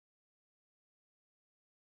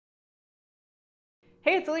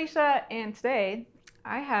Hey, it's Alicia, and today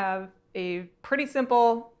I have a pretty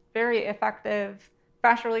simple, very effective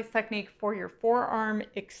fascia release technique for your forearm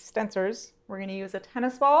extensors. We're going to use a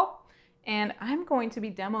tennis ball, and I'm going to be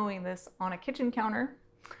demoing this on a kitchen counter,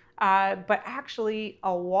 but actually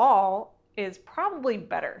a wall is probably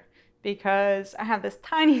better because I have this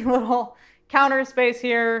tiny little counter space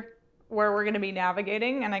here where we're going to be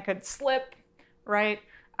navigating, and I could slip, right?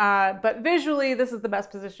 But visually, this is the best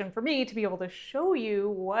position for me to be able to show you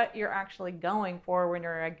what you're actually going for when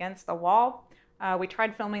you're against a wall. We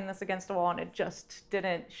tried filming this against a wall and it just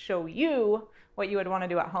didn't show you what you would want to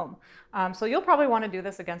do at home. So you'll probably want to do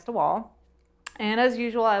this against a wall. And as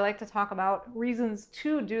usual, I like to talk about reasons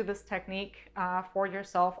to do this technique for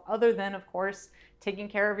yourself, other than, of course, taking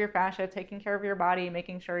care of your fascia, taking care of your body,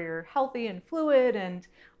 making sure you're healthy and fluid and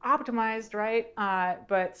optimized, right?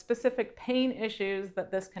 But specific pain issues that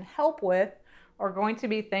this can help with are going to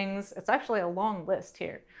be things, it's actually a long list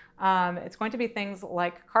here. It's going to be things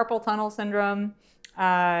like carpal tunnel syndrome,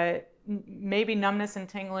 maybe numbness and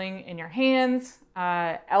tingling in your hands,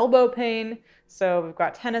 elbow pain. So we've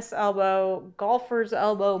got tennis elbow, golfer's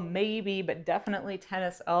elbow, maybe, but definitely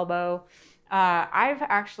tennis elbow. I've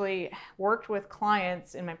actually worked with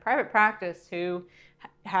clients in my private practice who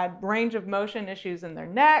had range of motion issues in their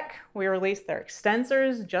neck. We released their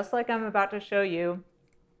extensors, just like I'm about to show you.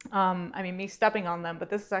 I mean, me stepping on them, but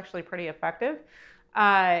this is actually pretty effective.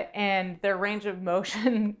 And their range of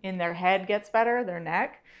motion in their head gets better, their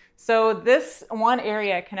neck. So this one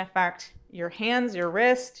area can affect your hands, your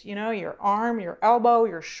wrist, your arm, your elbow,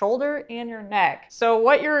 your shoulder, and your neck. So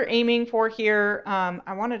what you're aiming for here,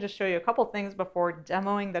 I want to just show you a couple things before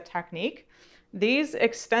demoing the technique. These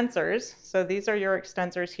extensors, so these are your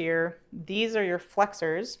extensors here. These are your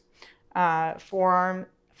flexors, forearm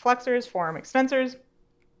flexors, forearm extensors.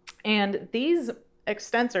 And these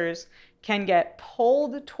extensors can get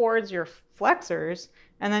pulled towards your flexors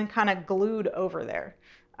and then kind of glued over there.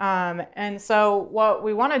 And so what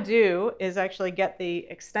we want to do is actually get the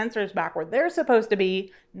extensors back where they're supposed to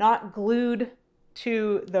be, not glued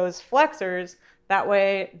to those flexors. That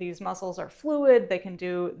way these muscles are fluid, they can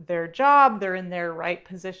do their job, they're in their right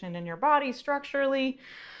position in your body structurally.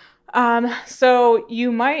 So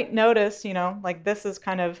you might notice, like this is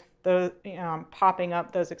kind of the, popping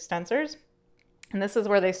up those extensors. And this is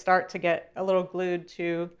where they start to get a little glued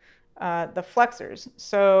to the flexors.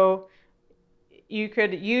 So you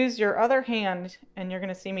could use your other hand, and you're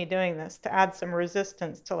going to see me doing this, to add some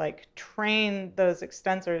resistance to like train those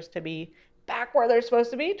extensors to be back where they're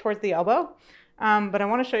supposed to be, towards the elbow. But I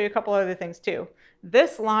want to show you a couple other things too.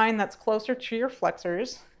 This line that's closer to your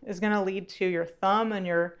flexors is going to lead to your thumb and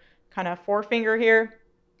your kind of forefinger here.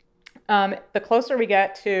 The closer we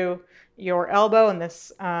get to your elbow and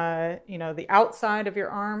this, the outside of your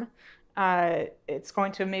arm, it's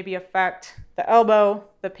going to maybe affect the elbow,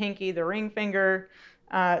 the pinky, the ring finger.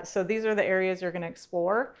 So these are the areas you're going to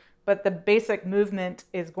explore, but the basic movement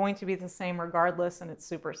is going to be the same regardless, and it's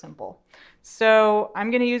super simple. So I'm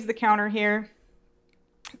going to use the counter here,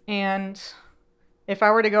 and if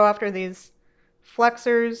I were to go after these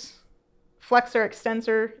flexor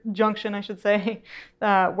extensor junction, I should say,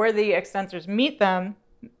 where the extensors meet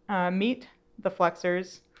the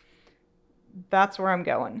flexors, that's where I'm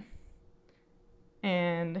going.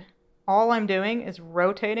 And all I'm doing is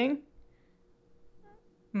rotating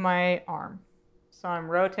my arm. So I'm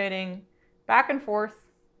rotating back and forth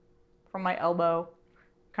from my elbow,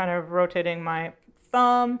 kind of rotating my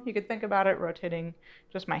thumb. You could think about it, rotating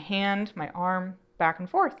just my hand, my arm, back and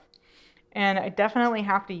forth. And I definitely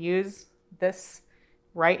have to use this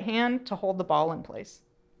right hand to hold the ball in place.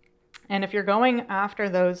 And if you're going after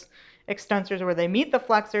those extensors where they meet the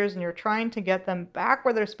flexors and you're trying to get them back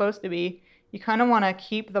where they're supposed to be, you kind of want to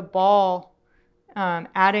keep the ball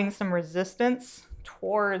adding some resistance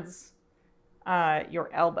towards your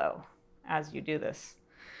elbow as you do this.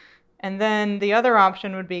 And then the other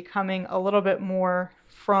option would be coming a little bit more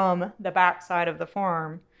from the back side of the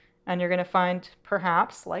forearm, and you're going to find,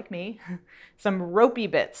 perhaps, like me, some ropey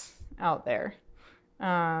bits out there.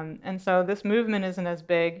 And so this movement isn't as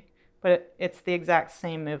big, but it's the exact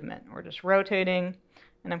same movement. We're just rotating,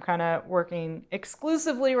 and I'm kind of working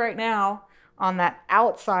exclusively right now on that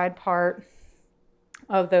outside part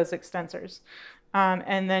of those extensors.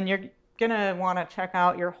 And then you're gonna wanna check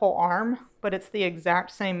out your whole arm, but it's the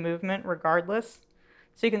exact same movement regardless.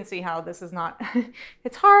 So you can see how this is not,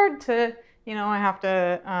 it's hard to, I have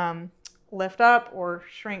to lift up or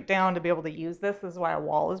shrink down to be able to use this. This is why a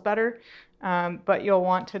wall is better. But you'll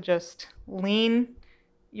want to just lean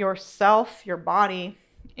yourself, your body,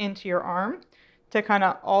 into your arm to kind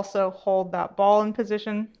of also hold that ball in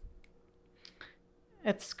position.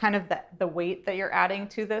 It's kind of the weight that you're adding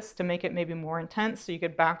to this to make it maybe more intense, so you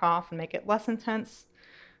could back off and make it less intense.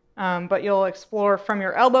 But you'll explore from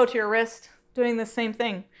your elbow to your wrist, doing the same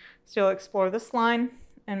thing. So you'll explore this line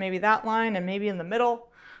and maybe that line and maybe in the middle.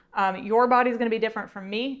 Your body's going to be different from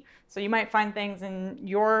me, so you might find things in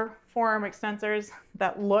your forearm extensors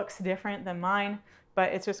that looks different than mine,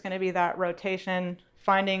 but it's just going to be that rotation,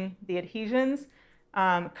 finding the adhesions,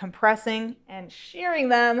 compressing and shearing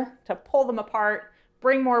them to pull them apart,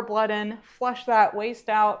 bring more blood in, flush that waste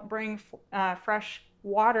out, bring fresh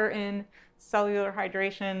water in, cellular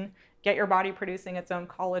hydration, get your body producing its own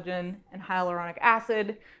collagen and hyaluronic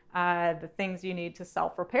acid, the things you need to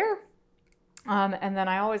self-repair. And then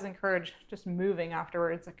I always encourage just moving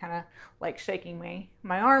afterwards. I kind of like shaking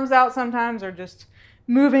my arms out sometimes, or just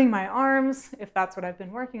moving my arms if that's what I've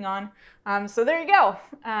been working on. So there you go.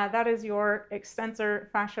 That is your extensor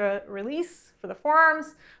fascia release for the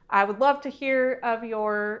forearms. I would love to hear of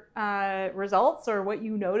your results or what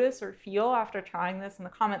you notice or feel after trying this in the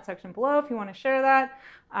comment section below if you want to share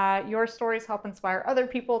that. Your stories help inspire other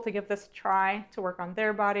people to give this a try, to work on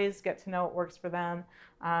their bodies, get to know what works for them,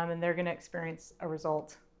 and they're going to experience a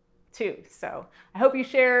result too. So I hope you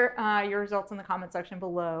share your results in the comment section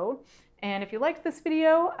below. And if you liked this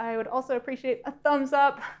video, I would also appreciate a thumbs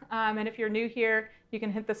up. And if you're new here, you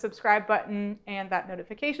can hit the subscribe button and that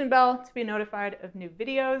notification bell to be notified of new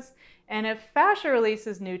videos. And if fascia release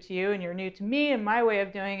is new to you and you're new to me and my way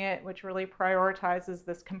of doing it, which really prioritizes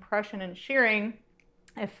this compression and shearing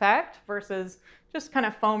effect versus just kind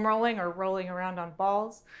of foam rolling or rolling around on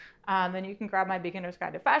balls, then you can grab my beginner's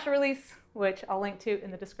guide to fascia release, which I'll link to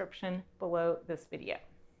in the description below this video.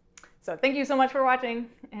 So thank you so much for watching,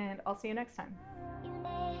 and I'll see you next time.